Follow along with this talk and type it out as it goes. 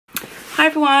Hi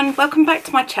everyone, welcome back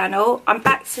to my channel. I'm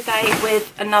back today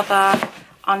with another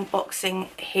unboxing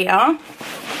here.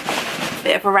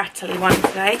 Bit of a rattly one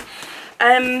today.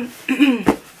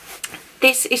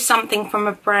 This is something from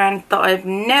a brand that I've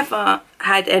never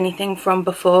had anything from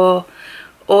before,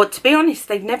 or to be honest,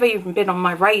 they've never even been on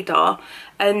my radar.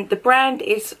 And the brand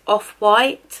is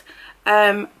Off-White.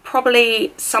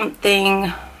 Probably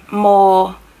something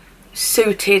more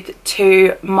suited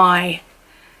to my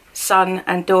son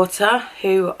and daughter,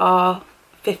 who are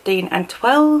 15 and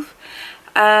 12.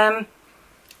 I've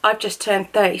just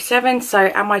turned 37,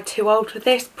 so am I too old for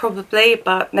this? Probably,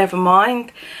 but never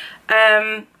mind.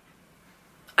 I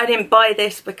didn't buy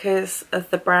this because of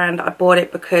the brand. I bought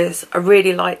it because I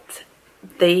really liked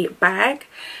the bag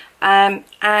and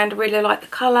really liked the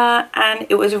colour, and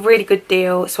it was a really good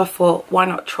deal, so I thought, why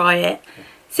not try it,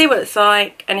 see what it's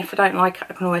like, and if I don't like it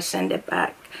I can always send it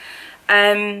back.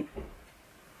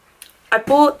 I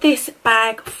bought this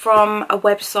bag from a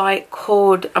website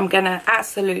called, I'm gonna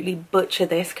absolutely butcher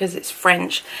this because it's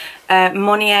French,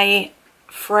 Monnier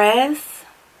Freres.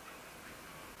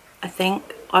 I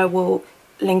think I will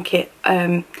link it.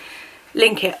 I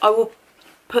will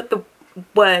put the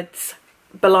words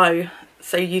below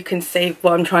so you can see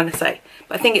what I'm trying to say.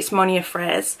 But I think it's Monnier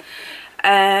Freres,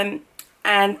 and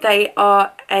they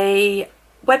are a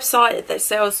website that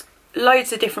sells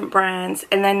loads of different brands,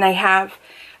 and then they have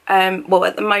well,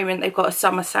 at the moment they've got a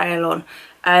summer sale on.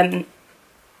 I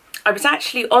was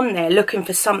actually on there looking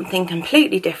for something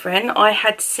completely different. I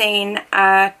had seen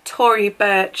a Tory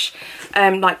Burch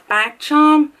like bag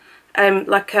charm,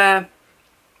 like a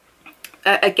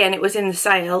again, it was in the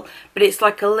sale, but it's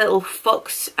like a little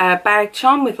fox bag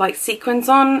charm with like sequins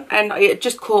on, and it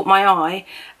just caught my eye,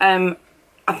 I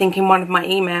think in one of my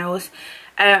emails.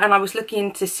 And I was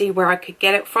looking to see where I could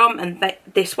get it from, and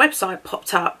this website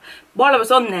popped up. While I was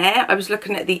on there, I was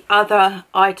looking at the other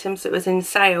items that was in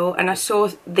sale, and I saw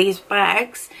these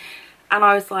bags, and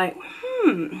I was like,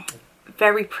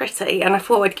 very pretty, and I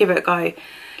thought I'd give it a go.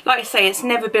 Like I say, it's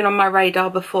never been on my radar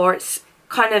before. It's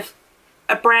kind of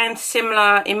a brand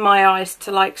similar in my eyes to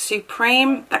like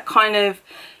Supreme, that kind of,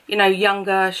 you know,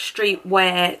 younger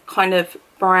streetwear kind of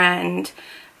brand.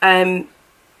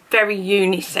 Very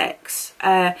unisex.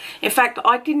 In fact,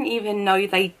 I didn't even know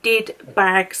they did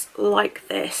bags like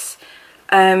this.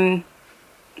 So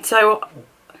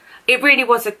it really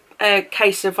was a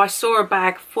case of, I saw a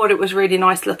bag, thought it was a really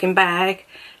nice looking bag,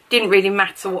 didn't really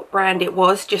matter what brand it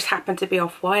was, just happened to be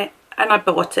Off-White, and I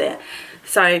bought it.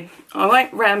 So I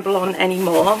won't ramble on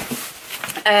anymore.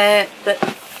 The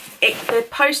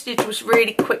postage was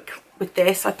really quick with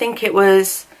this. I think it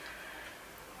was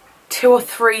 2 or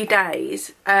 3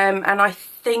 days, and I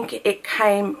think it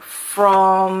came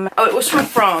from, oh, it was from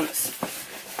France,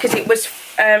 because it was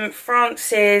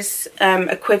France's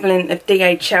equivalent of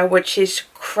DHL, which is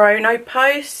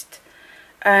Chronopost.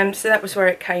 So that was where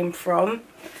it came from.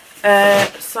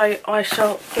 So I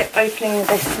shall get opening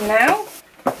this now.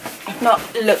 I've not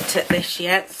looked at this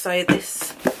yet, so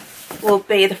this will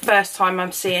be the first time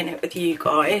I'm seeing it with you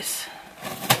guys.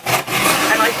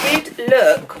 And I did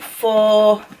look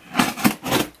for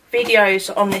videos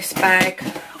on this bag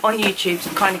on YouTube to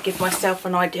kind of give myself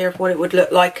an idea of what it would look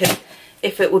like and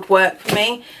if it would work for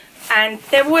me, and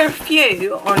there were a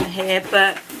few on here,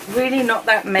 but really not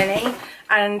that many,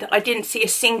 and I didn't see a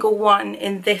single one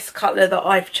in this colour that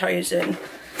I've chosen.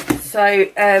 So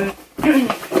let's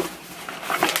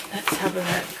have a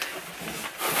look.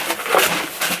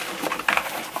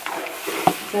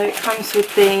 So it comes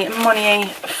with the Monnier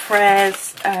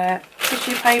Freres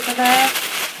tissue paper there.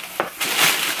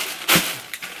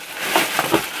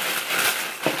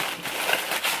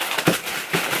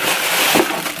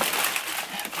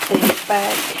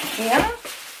 Bag here.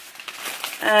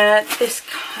 This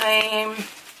came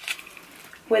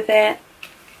with it,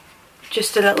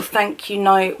 just a little thank you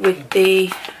note with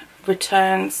the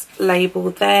returns label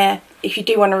there. If you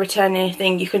do want to return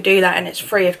anything, you can do that, and it's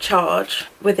free of charge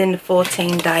within the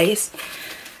 14 days.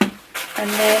 And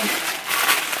then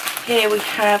here we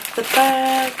have the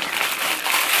bag.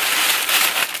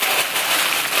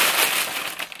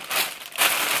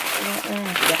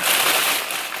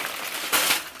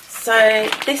 So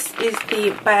this is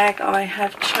the bag I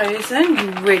have chosen.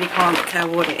 You really can't tell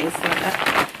what it is there.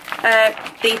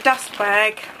 The dust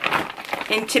bag,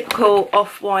 in typical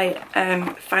Off-White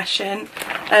fashion,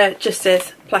 just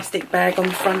says plastic bag on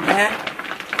the front there.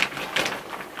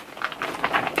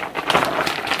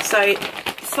 So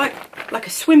it's like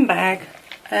a swim bag.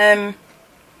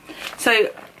 So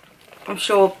I'm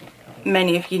sure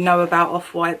many of you know about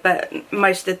Off-White, but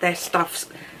most of their stuff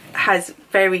has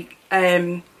very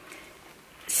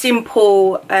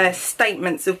simple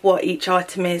statements of what each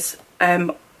item is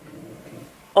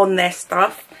on their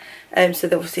stuff. So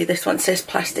obviously this one says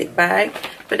plastic bag,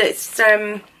 but it's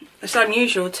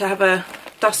unusual to have a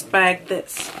dust bag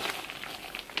that's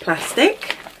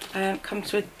plastic.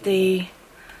 Comes with the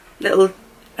little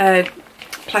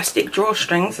plastic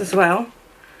drawstrings as well,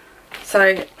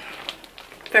 so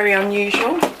very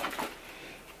unusual.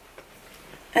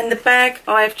 And the bag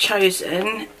I've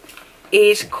chosen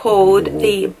is called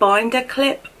the binder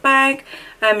clip bag.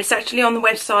 It's actually on the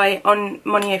website on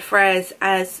Monnier Freres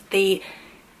as the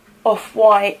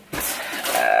off-white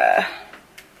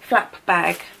flap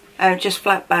bag, just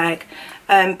flat bag,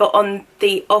 but on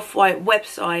the Off-White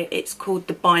website it's called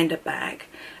the binder bag,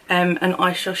 and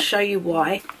I shall show you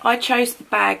why. I chose the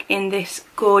bag in this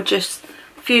gorgeous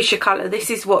fuchsia colour. This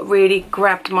is what really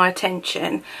grabbed my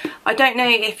attention. I don't know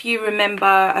if you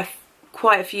remember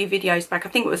quite a few videos back, I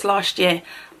think it was last year,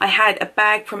 I had a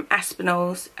bag from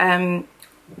Aspinall's,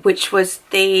 which was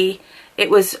it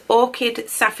was Orchid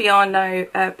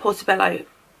Saffiano Portobello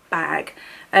bag.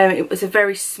 It was a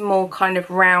very small kind of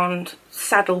round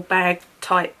saddle bag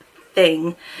type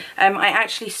thing. I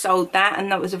actually sold that,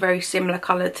 and that was a very similar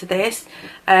colour to this,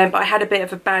 but I had a bit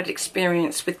of a bad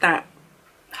experience with that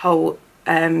whole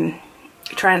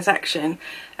transaction,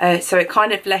 so it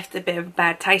kind of left a bit of a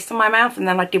bad taste in my mouth, and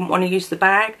then I didn't want to use the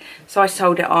bag, so I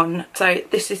sold it on. So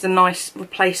this is a nice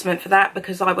replacement for that,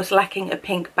 because I was lacking a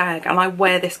pink bag and I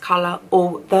wear this colour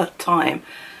all the time,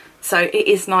 so it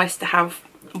is nice to have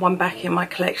one back in my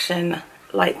collection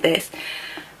like this.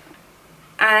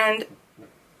 And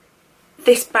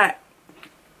this bag,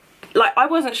 like, I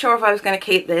wasn't sure if I was going to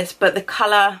keep this, but the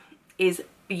colour is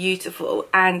beautiful.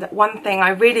 And one thing I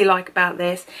really like about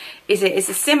this is it is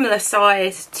a similar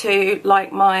size to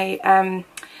like my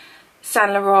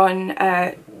Saint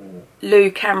Laurent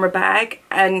Lou camera bag,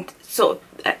 and sort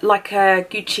of like a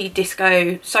Gucci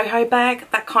Disco Soho bag,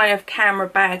 that kind of camera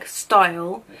bag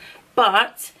style.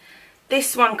 But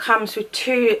this one comes with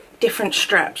two different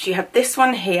straps. You have this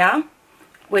one here,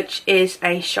 which is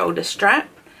a shoulder strap,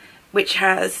 which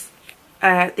has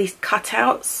these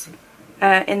cutouts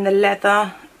in the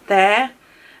leather there.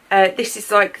 This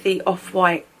is like the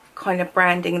Off-White kind of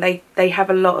branding. They have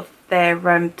a lot of their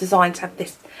designs have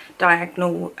this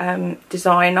diagonal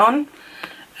design on.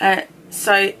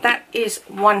 So that is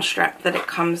one strap that it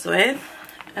comes with.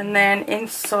 And then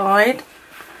inside,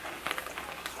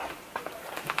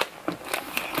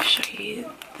 I'll show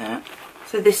you that.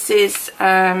 So this is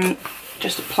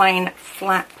just a plain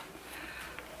flap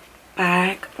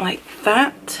bag like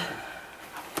that.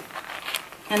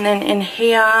 And then in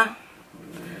here I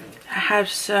have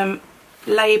some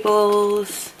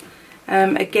labels,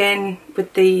 again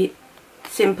with the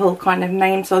simple kind of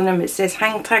names on them. It says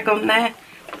hang tag on there,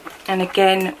 and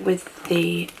again with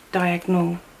the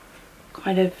diagonal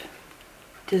kind of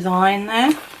design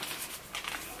there.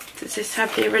 Does this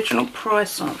have the original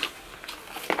price on?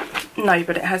 No,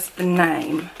 but it has the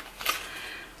name.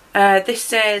 This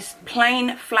says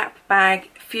plain flap bag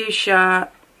fuchsia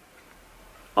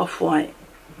Off-White.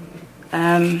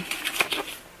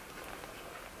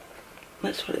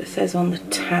 That's what it says on the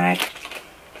tag.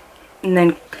 And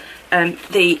then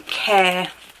the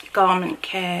garment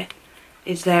care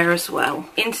is there as well.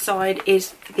 Inside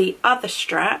is the other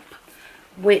strap,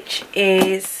 which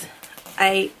is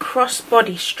a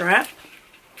crossbody strap,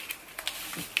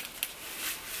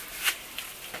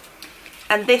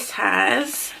 and this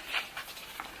has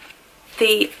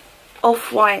the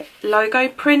Off-White logo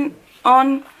print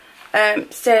on.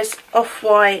 Says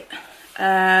Off-White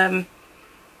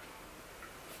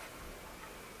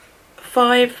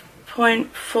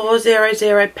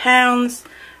 5.400 pounds,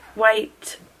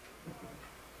 weight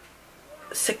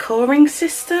securing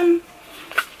system.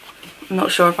 I'm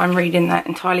not sure if I'm reading that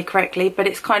entirely correctly, but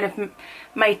it's kind of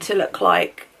made to look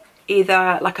like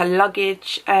either like a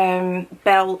luggage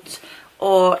belt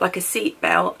or like a seat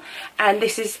belt, and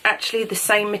this is actually the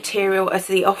same material as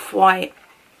the Off-White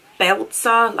belts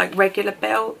are, like regular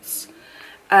belts.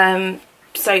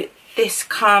 So this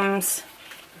comes,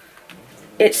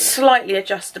 it's slightly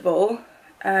adjustable.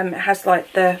 It has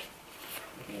like the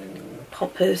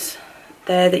poppers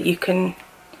there that you can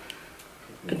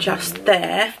adjust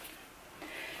there,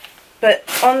 but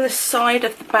on the side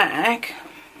of the bag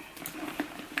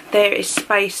there is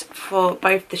space for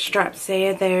both the straps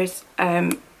here. There's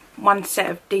one set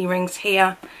of D-rings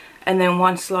here and then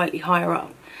one slightly higher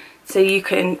up, so you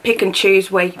can pick and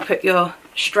choose where you put your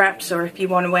straps, or if you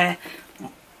want to wear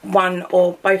one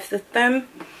or both of them.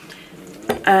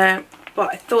 But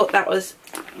I thought that was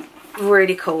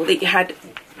really cool that you had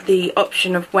the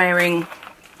option of wearing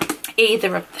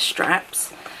either of the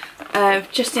straps.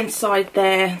 Just inside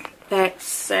there that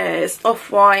says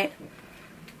Off-White,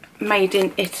 made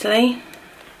in Italy,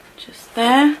 just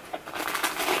there.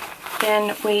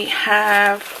 Then we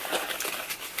have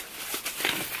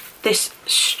this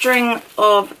string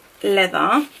of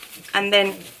leather, and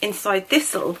then inside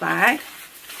this little bag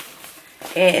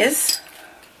is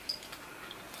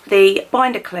the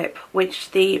binder clip,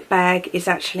 which the bag is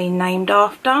actually named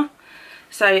after.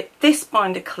 So this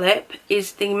binder clip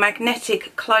is the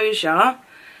magnetic closure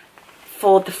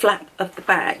for the flap of the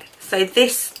bag. So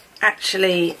this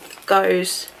actually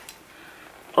goes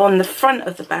on the front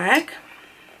of the bag.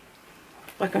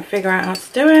 If I can figure out how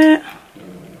to do it.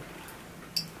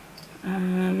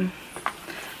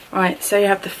 Right, so you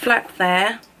have the flap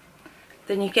there,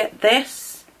 then you get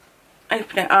this,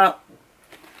 open it up,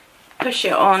 push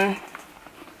it on,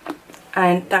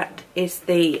 and that is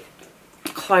the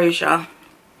closure.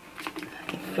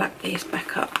 Flap these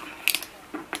back up.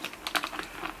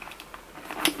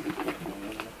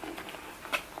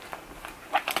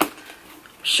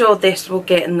 Sure, this will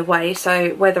get in the way,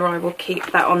 so whether I will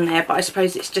keep that on there, but I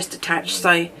suppose it's just attached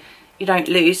so you don't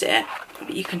lose it,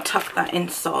 but you can tuck that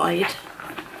inside.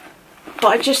 But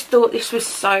I just thought this was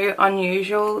so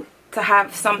unusual to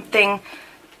have something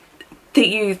that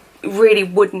you really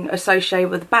wouldn't associate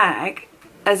with a bag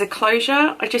as a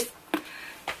closure.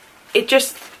 It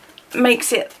just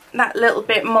makes it that little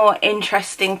bit more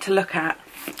interesting to look at.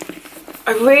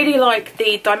 I really like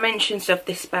the dimensions of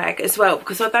this bag as well,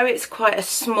 because although it's quite a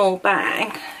small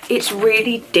bag, it's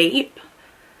really deep,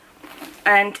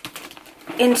 and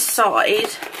inside,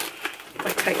 if I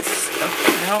take this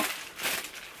stuff out,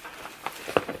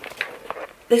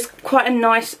 there's quite a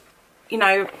nice, you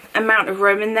know, amount of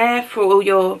room in there for all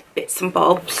your bits and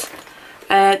bobs.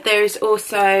 There is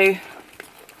also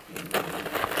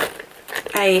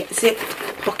a zip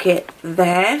pocket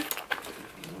there,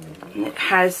 and it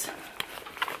has,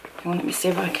 let me see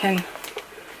if I can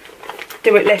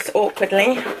do it less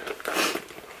awkwardly.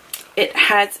 It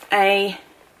has a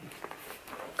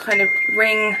kind of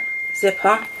ring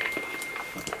zipper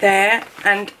there,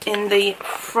 and in the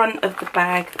front of the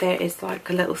bag there is like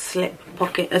a little slip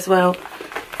pocket as well,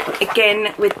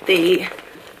 again with the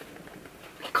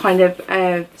kind of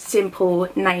simple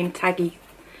name taggy,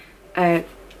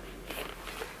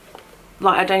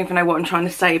 like, I don't even know what I'm trying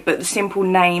to say, but the simple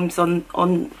names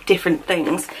on different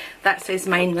things. That says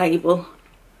main label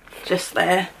just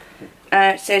there.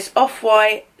 It says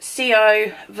Off-White,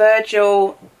 CO,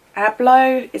 Virgil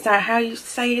Abloh, is that how you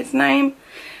say his name?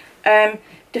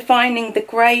 Defining the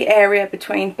grey area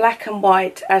between black and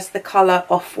white as the colour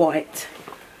Off-White.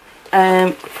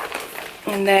 And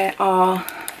there are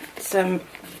some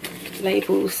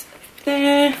labels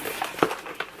there.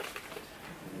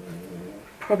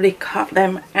 Probably cut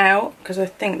them out because I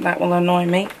think that will annoy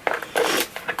me.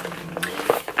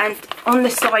 And on the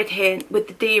side here with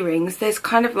the D-rings, there's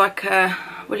kind of like a,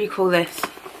 what do you call this?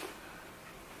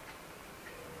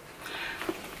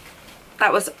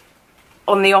 That was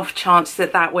on the off chance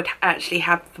that that would actually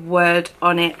have the word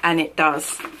on it, and it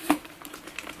does.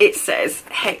 It says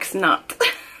hex nut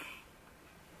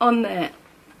on there.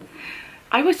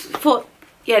 I always thought,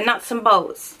 yeah, nuts and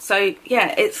bolts. So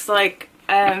yeah, it's like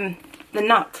the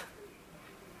nut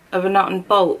of a nut and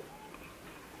bolt.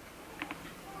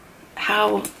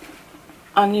 How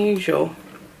unusual.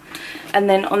 And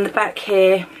then on the back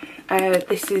here,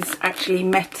 this is actually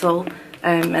metal,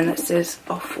 and it says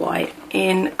Off-White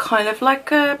in kind of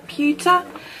like a pewter.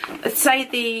 I'd say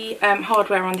the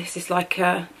hardware on this is like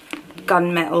a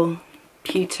gunmetal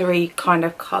pewtery kind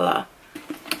of colour.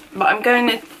 But I'm going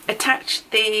to attach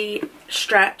the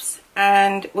straps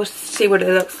and we'll see what it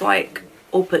looks like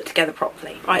all put together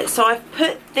properly. Right, so I've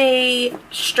put the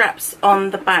straps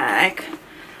on the bag.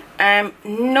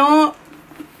 Not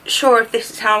sure if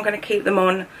this is how I'm going to keep them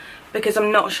on, because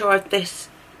I'm not sure if this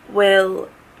will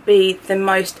be the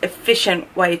most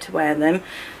efficient way to wear them.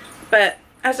 But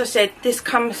as I said, this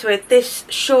comes with this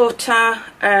shorter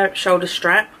shoulder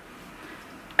strap,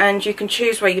 and you can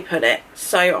choose where you put it.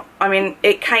 So I mean,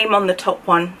 it came on the top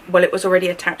one, well, it was already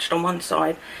attached on one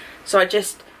side, so I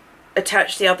just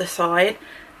attached the other side,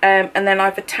 and then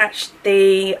I've attached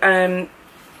the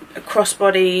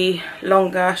crossbody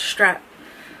longer strap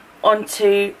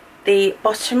onto the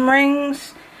bottom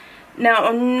rings. Now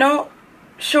I'm not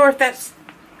sure if that's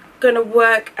going to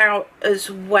work out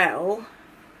as well,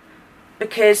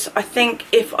 because I think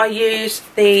if I use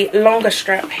the longer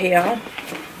strap here,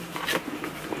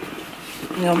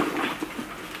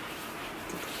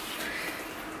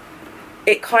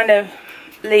 it kind of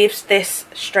leaves this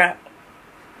strap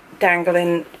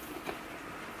dangling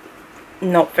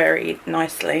not very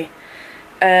nicely.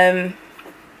 So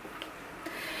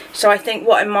I think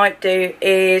what I might do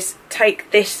is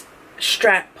take this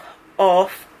strap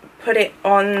off, put it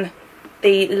on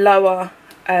the lower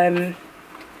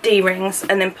D-rings,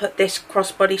 and then put this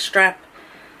crossbody strap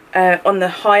on the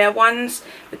higher ones,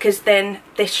 because then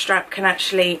this strap can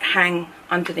actually hang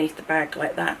underneath the bag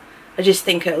like that. I just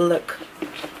think it'll look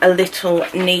a little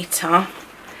neater.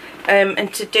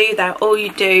 And to do that, all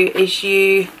you do is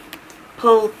you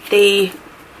pull the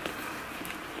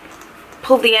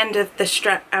end of the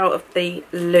strap out of the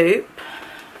loop.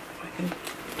 I can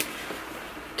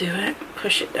do it,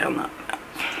 push it down like that.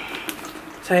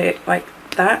 So like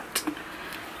that,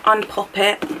 unpop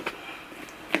it,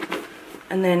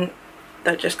 and then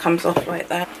that just comes off like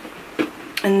that.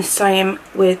 And the same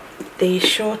with the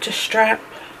shorter strap.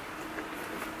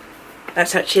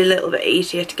 That's actually a little bit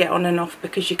easier to get on and off,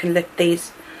 because you can lift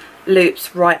these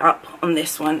loops right up on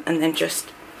this one and then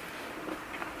just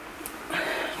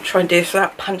try and do this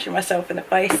without punching myself in the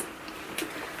face.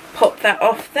 Pop that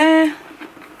off there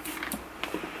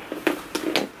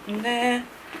and there,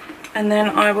 and then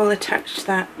I will attach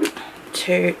that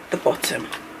to the bottom.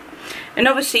 And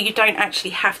obviously you don't actually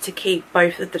have to keep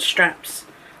both of the straps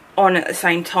on at the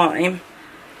same time.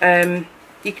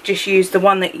 You could just use the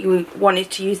one that you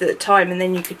wanted to use at the time, and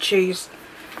then you could choose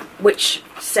which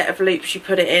set of loops you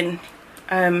put it in,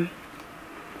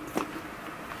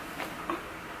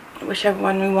 whichever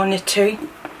one we wanted to.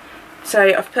 So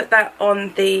I've put that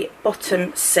on the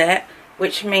bottom set,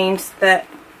 which means that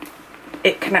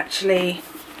it can actually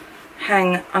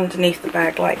hang underneath the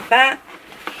bag like that.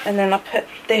 And then I put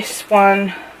this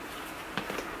one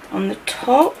on the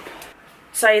top.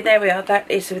 So there we are, that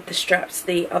is with the straps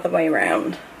the other way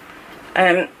around.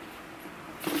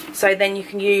 So then you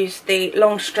can use the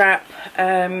long strap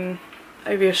over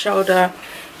your shoulder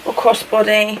or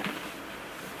crossbody.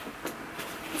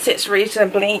 Sits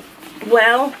reasonably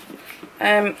well.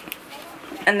 And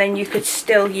then you could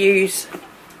still use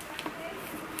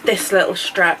this little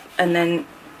strap, and then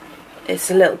it's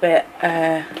a little bit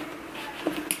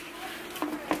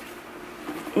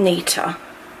neater,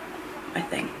 I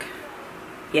think.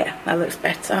 Yeah, that looks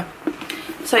better.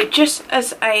 So just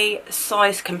as a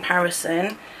size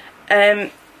comparison, I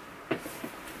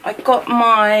got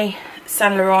my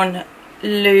Saint Laurent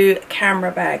Lou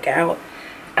camera bag out,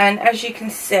 and as you can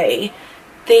see,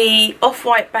 the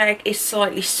off-white bag is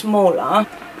slightly smaller.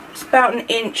 It's about an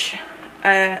inch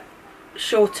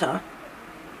shorter,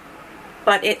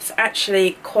 but it's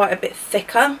actually quite a bit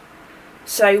thicker.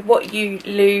 So what you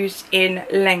lose in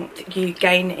length, you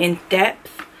gain in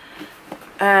depth.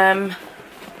 I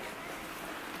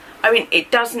mean, it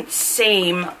doesn't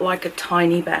seem like a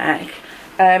tiny bag.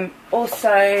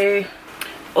 Also,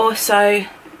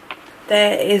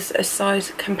 there is a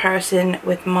size comparison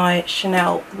with my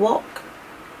Chanel Wok.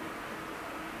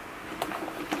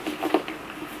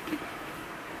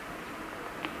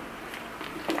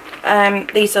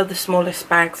 These are the smallest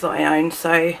bags that I own,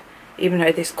 so even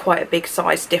though there's quite a big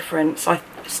size difference, I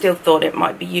still thought it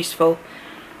might be useful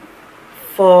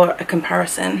for a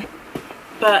comparison.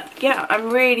 But yeah,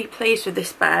 I'm really pleased with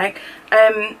this bag.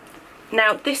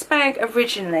 Now this bag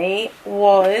originally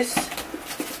was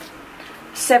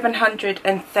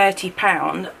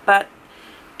 £730, but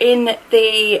in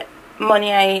the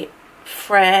Monnier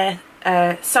Freres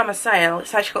summer sale,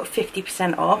 it's actually got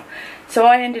 50% off. So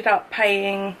I ended up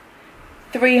paying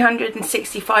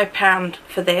 £365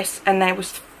 for this, and there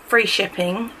was free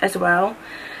shipping as well.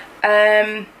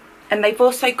 And they've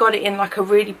also got it in like a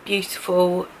really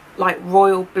beautiful like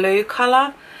royal blue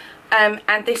colour, and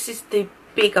this is the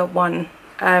bigger one.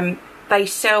 They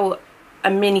sell a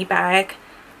mini bag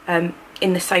in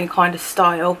the same kind of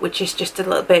style, which is just a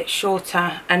little bit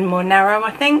shorter and more narrow,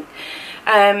 I think.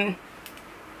 And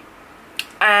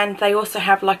they also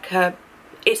have like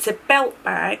it's a belt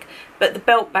bag, but the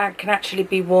belt bag can actually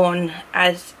be worn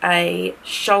as a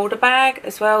shoulder bag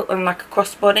as well, and like a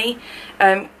crossbody.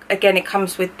 Again, it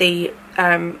comes with the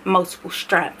multiple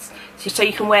straps, so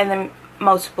you can wear them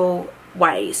multiple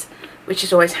ways, which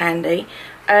is always handy.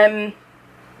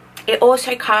 It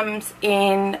also comes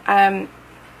in,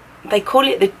 they call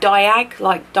it the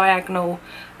diagonal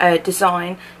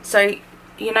design. So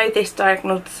you know this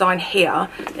diagonal design here,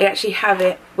 they actually have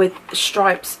it with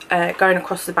stripes going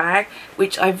across the bag,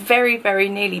 which I very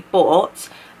nearly bought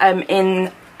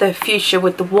in the fuchsia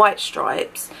with the white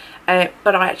stripes,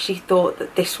 but I actually thought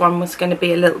that this one was going to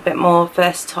be a little bit more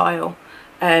versatile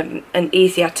and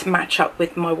easier to match up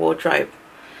with my wardrobe.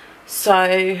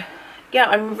 So yeah,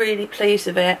 I'm really pleased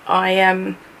with it.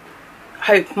 I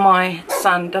hope my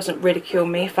son doesn't ridicule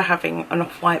me for having an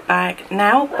off-white bag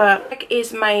now, but it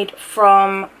is made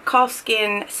from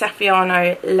calfskin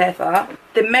Saffiano leather.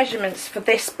 The measurements for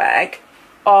this bag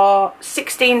are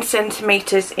 16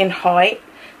 centimeters in height,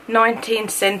 19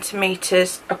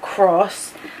 centimeters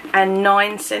across, and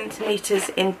 9 centimeters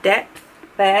in depth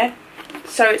there.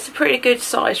 So it's a pretty good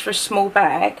size for a small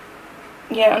bag.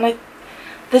 Yeah, and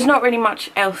there's not really much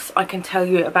else I can tell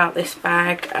you about this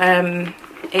bag.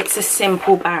 It's a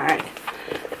simple bag.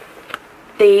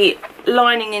 The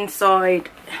lining inside,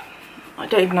 I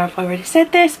don't even know if I already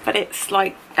said this, but it's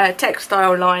like a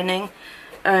textile lining,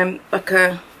 like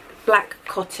a black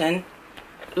cotton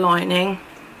lining.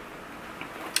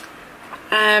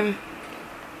 But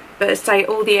as I say,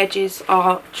 all the edges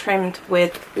are trimmed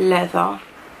with leather.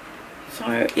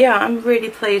 So yeah, I'm really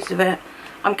pleased with it.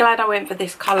 I'm glad I went for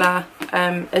this colour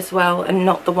as well, and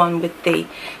not the one with the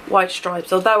white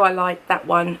stripes. Although I like that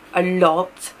one a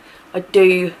lot, I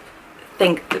do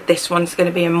think that this one's going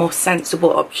to be a more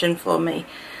sensible option for me.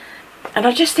 And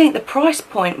I just think the price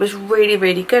point was really,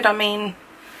 really good. I mean,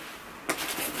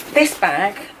 this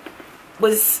bag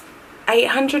was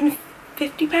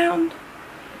 £850.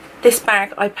 This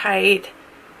bag I paid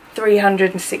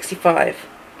 £365.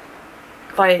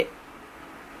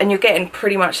 And you're getting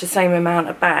pretty much the same amount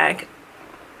of bag,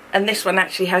 and this one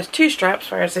actually has 2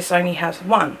 straps, whereas this only has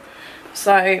 1.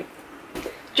 So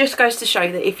just goes to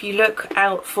show that if you look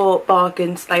out for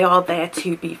bargains, they are there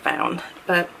to be found.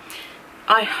 But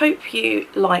I hope you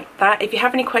like that. If you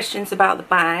have any questions about the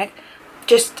bag,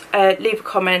 just leave a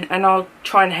comment and I'll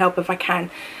try and help if I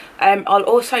can. I'll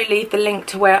also leave the link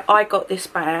to where I got this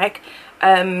bag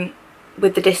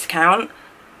with the discount,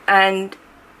 and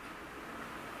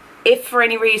if for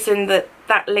any reason that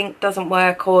link doesn't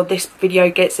work, or this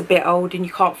video gets a bit old and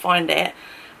you can't find it,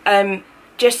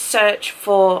 just search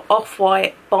for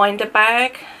off-white binder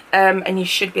bag, and you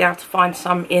should be able to find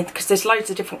some in, because there's loads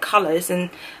of different colours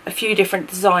and a few different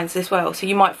designs as well, so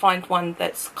you might find one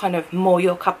that's kind of more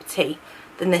your cup of tea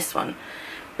than this one.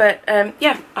 But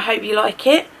yeah, I hope you like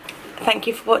it. Thank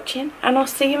you for watching, and I'll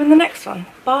see you in the next one.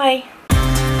 Bye.